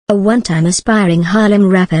a one-time aspiring Harlem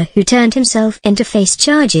rapper who turned himself in to face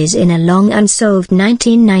charges in a long-unsolved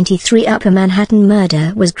 1993 Upper Manhattan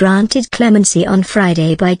murder, was granted clemency on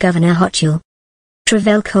Friday by Governor Hochul.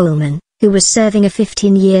 Trevell Coleman, who was serving a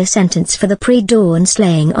 15-year sentence for the pre-dawn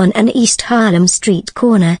slaying on an East Harlem street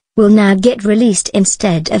corner, will now get released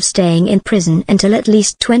instead of staying in prison until at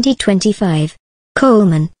least 2025.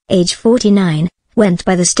 Coleman, age 49, went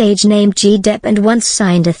by the stage name G. Depp and once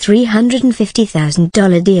signed a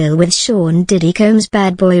 $350,000 deal with Sean Diddy Combs'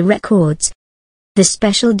 Bad Boy Records. The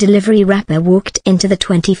special delivery rapper walked into the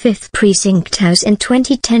 25th Precinct house in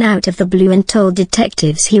 2010 out of the blue and told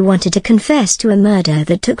detectives he wanted to confess to a murder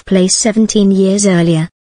that took place 17 years earlier.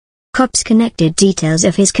 Cops connected details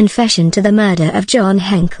of his confession to the murder of John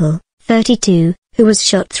Hochul, 32, who was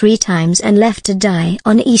shot 3 times and left to die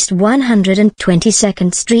on East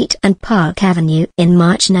 122nd Street and Park Avenue in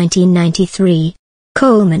March 1993.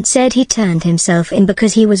 Coleman said he turned himself in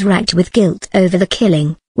because he was racked with guilt over the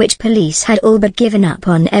killing, which police had all but given up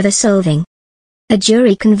on ever solving. A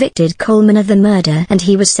jury convicted Coleman of the murder and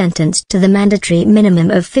he was sentenced to the mandatory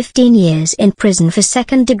minimum of 15 years in prison for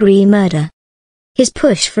second-degree murder. His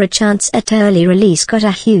push for a chance at early release got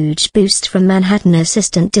a huge boost from Manhattan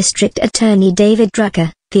Assistant District Attorney David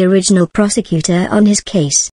Drucker, the original prosecutor on his case.